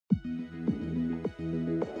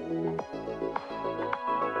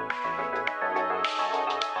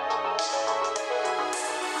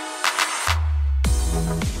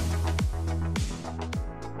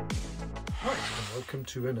Welcome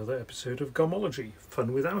to another episode of Garmology,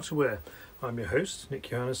 Fun with Outerwear. I'm your host, Nick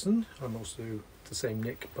Johannesson. I'm also the same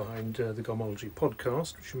Nick behind the Garmology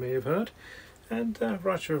podcast, which you may have heard, and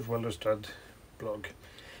writer of Well-Illustrated blog.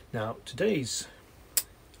 Now, today's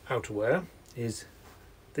outerwear is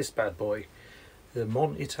this bad boy, the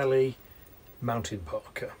Monitaly mountain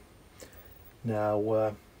parka.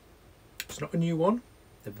 Now, it's not a new one.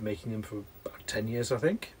 They've been making them for about 10 years, I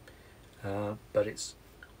think, but it's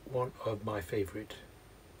one of my favourite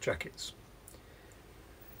jackets,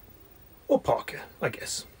 or parka, I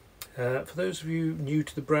guess. For those of you new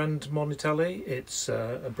to the brand Monitaly, it's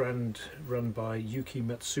a brand run by Yuki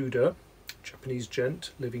Matsuda, Japanese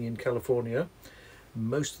gent living in California.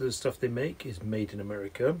 Most of the stuff they make is made in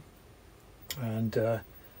America, and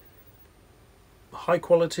high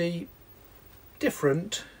quality,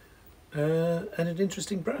 different, and an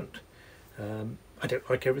interesting brand. I don't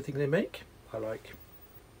like everything they make. I like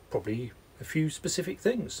probably a few specific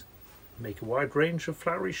things. Make a wide range of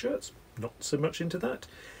flowery shirts, not so much into that.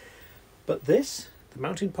 But this, the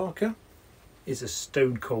mountain parka, is a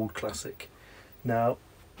stone cold classic. Now,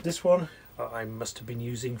 this one I must have been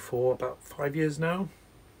using for about 5 years now.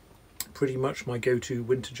 Pretty much my go-to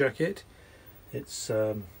winter jacket. It's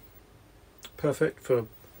perfect for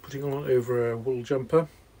putting on over a wool jumper,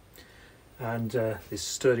 and this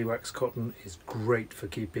sturdy wax cotton is great for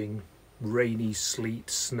keeping rainy, sleet,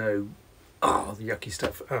 snow, the yucky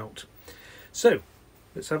stuff out. So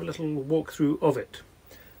let's have a little walkthrough of it.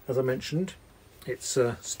 As I mentioned, it's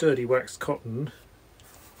sturdy waxed cotton.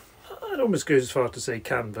 I'd almost go as far to say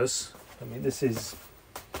canvas. I mean, this is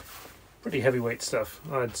pretty heavyweight stuff.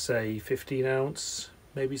 I'd say 15 ounce,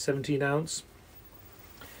 maybe 17 ounce.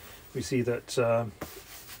 We see that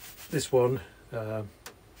this one, a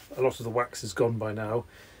lot of the wax is gone by now,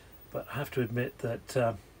 but I have to admit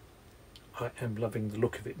that I am loving the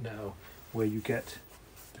look of it now, where you get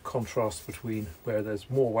the contrast between where there's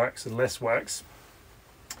more wax and less wax.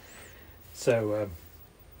 So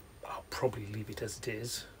I'll probably leave it as it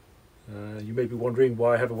is. You may be wondering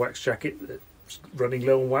why I have a wax jacket that's running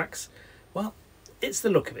low on wax. Well, it's the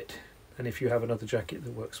look of it. And if you have another jacket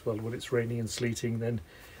that works well when it's raining and sleeting, then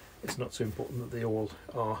it's not so important that they all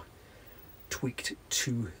are tweaked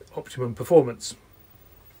to optimum performance.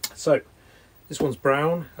 So this one's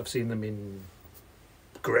brown. I've seen them in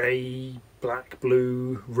grey, black,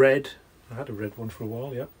 blue, red. I had a red one for a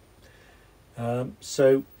while, yeah.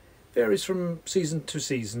 So varies from season to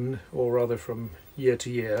season, or rather from year to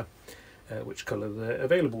year, which colour they're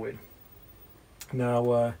available in.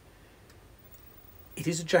 Now, it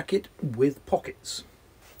is a jacket with pockets.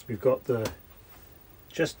 We've got the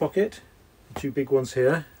chest pocket, the two big ones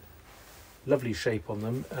here, lovely shape on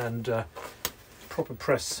them, and proper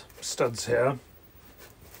press studs here.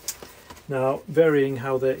 Now, varying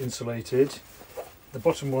how they're insulated, the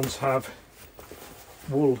bottom ones have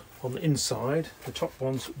wool on the inside, the top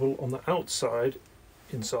ones wool on the outside,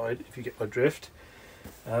 inside, if you get my drift.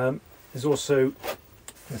 There's also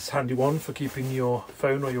this handy one for keeping your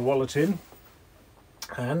phone or your wallet in,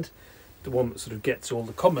 and the one that sort of gets all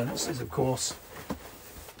the comments is, of course,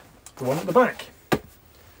 the one at the back,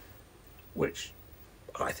 which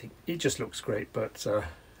I think it just looks great, but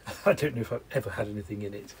I don't know if I've ever had anything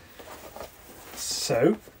in it.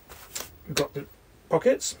 So we've got the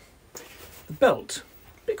pockets, the belt.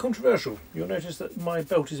 A bit controversial. You'll notice that my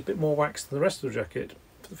belt is a bit more waxed than the rest of the jacket.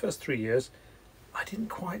 For the first 3 years, I didn't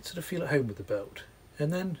quite sort of feel at home with the belt,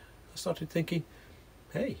 and then I started thinking,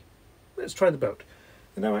 hey, let's try the belt.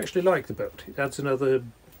 And now I actually like the belt. It adds another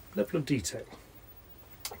level of detail,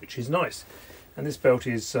 which is nice. And this belt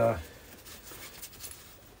is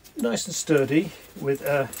nice and sturdy, with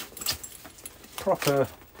a proper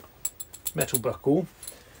metal buckle,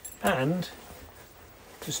 and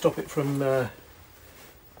to stop it from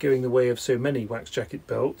going the way of so many wax jacket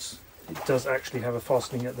belts, it does actually have a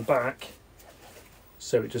fastening at the back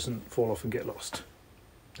so it doesn't fall off and get lost.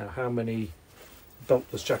 Now, how many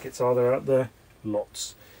beltless jackets are there out there?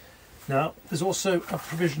 Lots. Now, there's also a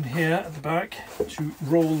provision here at the back to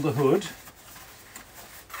roll the hood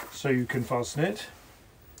so you can fasten it,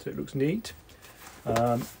 so it looks neat.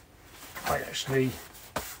 I actually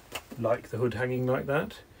like the hood hanging like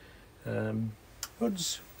that.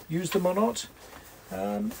 Hoods, use them or not.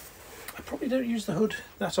 I probably don't use the hood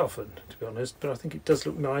that often, to be honest, but I think it does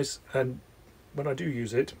look nice, and when I do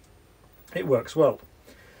use it, it works well.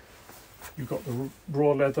 You've got the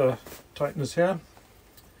raw leather tighteners here,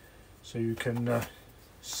 so you can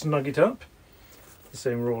snug it up. The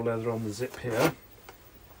same raw leather on the zip here.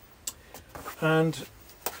 And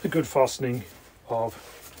a good fastening of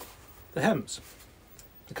the hems,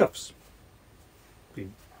 the cuffs.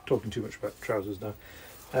 Been talking too much about trousers now.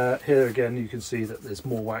 Here again you can see that there's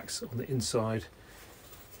more wax on the inside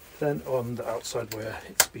than on the outside where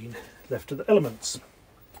it's been left to the elements.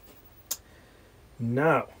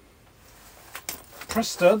 Now, press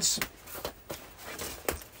studs,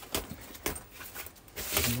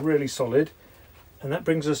 really solid, and that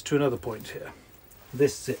brings us to another point here.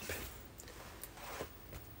 This zip,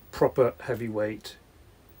 proper heavyweight,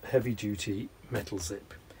 heavy duty metal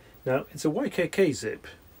zip. Now it's a YKK zip,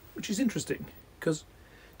 which is interesting because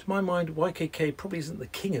to my mind YKK probably isn't the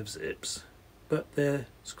king of zips, but they're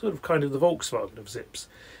sort of kind of the Volkswagen of zips,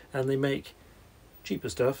 and they make cheaper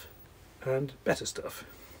stuff and better stuff.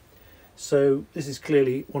 So this is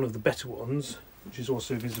clearly one of the better ones, which is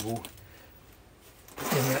also visible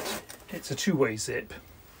in that it's a two-way zip.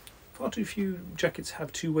 Far too few jackets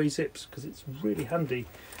have two-way zips because it's really handy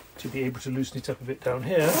to be able to loosen it up a bit down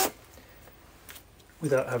here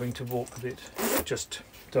without having to walk with it just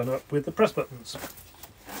done up with the press buttons.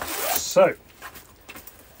 So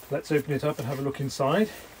let's open it up and have a look inside.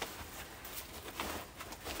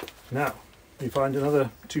 Now we find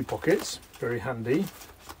another two pockets, very handy,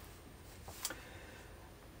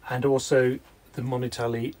 and also the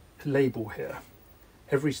Monitaly label here.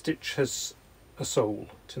 Every stitch has a sole,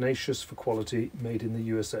 tenacious for quality, made in the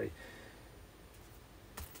USA.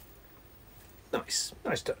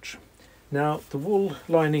 Nice touch. Now the wool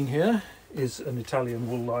lining here is an Italian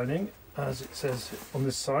wool lining, as it says on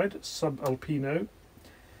this side, subalpino,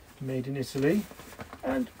 made in Italy,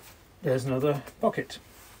 and there's another pocket.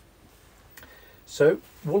 So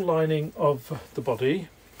wool lining of the body,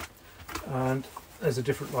 and there's a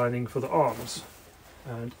different lining for the arms,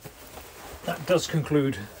 and that does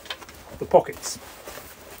conclude the pockets.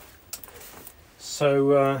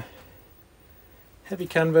 So heavy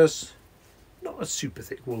canvas, not a super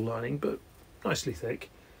thick wool lining, but nicely thick.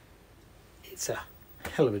 It's a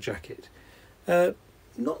hell of a jacket.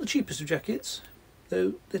 Not the cheapest of jackets,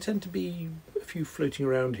 though there tend to be a few floating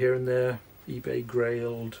around here and there, eBay,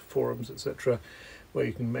 Grailed, forums, etc., where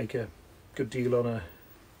you can make a good deal on a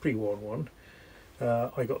pre-worn one.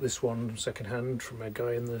 I got this one second hand from a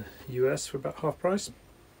guy in the US for about half price.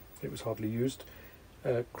 It was hardly used.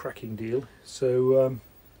 Cracking deal. So,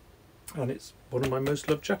 and it's one of my most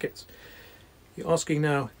loved jackets. You're asking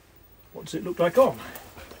now, what does it look like on?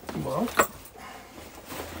 Well,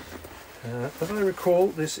 as I recall,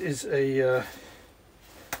 this is a, I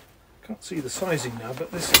can't see the sizing now,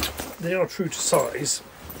 but they are true to size.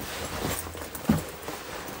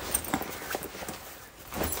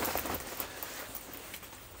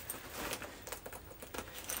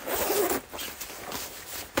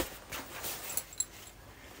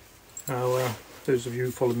 Now, those of you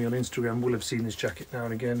who follow me on Instagram will have seen this jacket now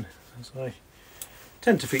and again, as I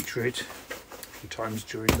tend to feature it a few times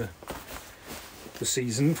during the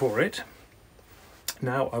season for it.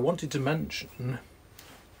 Now, I wanted to mention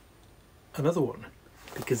another one,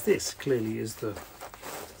 because this clearly is the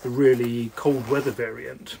really cold weather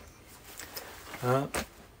variant, but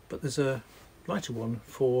there's a lighter one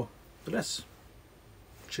for the less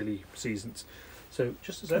chilly seasons. So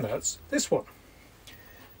just as that's this one.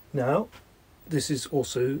 Now, this is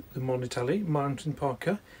also the Monitaly mountain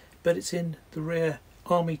parka, but it's in the rare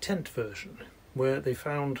army tent version, where they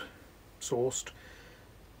sourced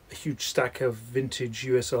a huge stack of vintage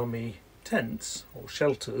US Army tents or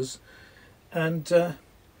shelters and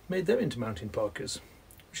made them into mountain parkas,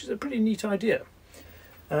 which is a pretty neat idea.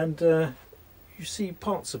 And you see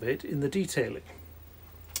parts of it in the detailing,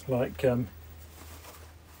 like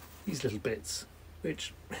these little bits,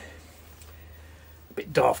 which a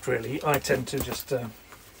bit daft really. I tend to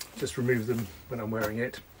just remove them when I'm wearing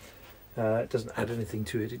it. It doesn't add anything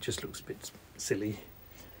to it, it just looks a bit silly.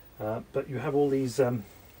 But you have all these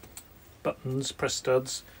buttons, press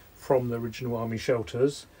studs from the original army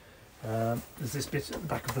shelters. There's this bit at the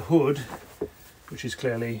back of the hood, which is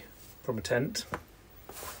clearly from a tent.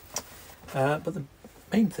 But the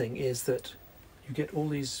main thing is that you get all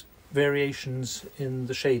these variations in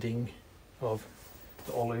the shading of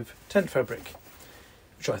the olive tent fabric,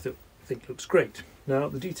 which I think looks great. Now,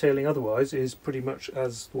 the detailing otherwise is pretty much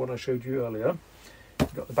as the one I showed you earlier.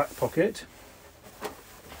 You've got the back pocket,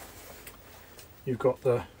 you've got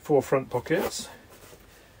the four front pockets,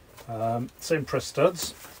 same press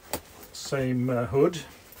studs, same hood,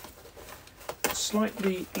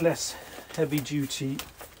 slightly less heavy duty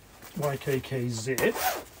YKK zip,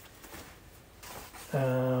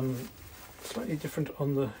 slightly different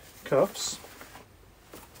on the cuffs,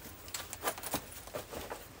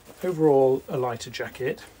 overall a lighter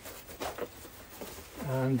jacket,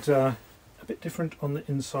 and a bit different on the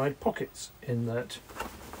inside pockets in that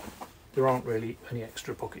there aren't really any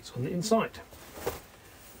extra pockets on the inside.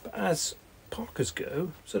 But as Parkas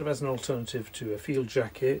go, sort of as an alternative to a field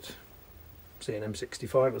jacket, say an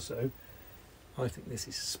M65 or so, I think this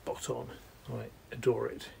is spot on. I adore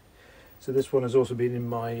it. So this one has also been in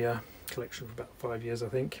my collection for about 5 years, I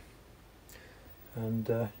think.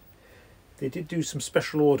 And they did do some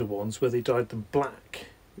special order ones where they dyed them black,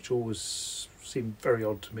 which always seemed very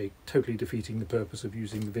odd to me, totally defeating the purpose of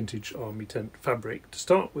using the vintage army tent fabric to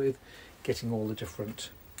start with, getting all the different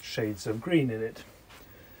shades of green in it.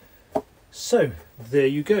 So there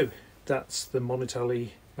you go. That's the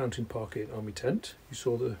Monitaly mountain parka army tent. You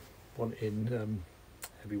saw the one in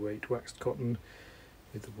heavyweight waxed cotton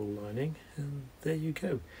with the wool lining, and there you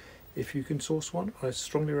go. If you can source one, I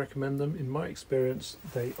strongly recommend them. In my experience,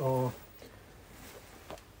 they are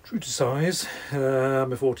true to size.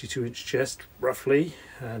 I'm a 42-inch chest roughly,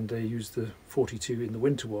 and I use the 42 in the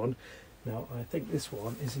winter one. Now I think this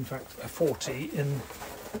one is in fact a 40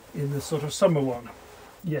 in the sort of summer one.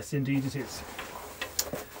 Yes, indeed it is.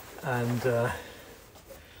 And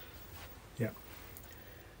yeah,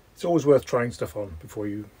 it's always worth trying stuff on before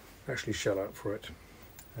you actually shell out for it.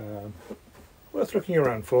 Worth looking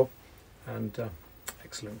around for, and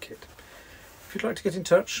excellent kit. If you'd like to get in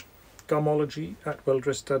touch,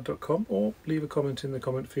 Garmology@welldresseddad.com, or leave a comment in the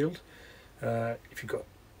comment field. If you've got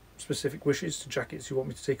specific wishes to jackets you want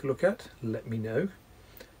me to take a look at, let me know.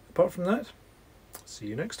 Apart from that, see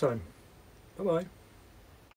you next time. Bye bye.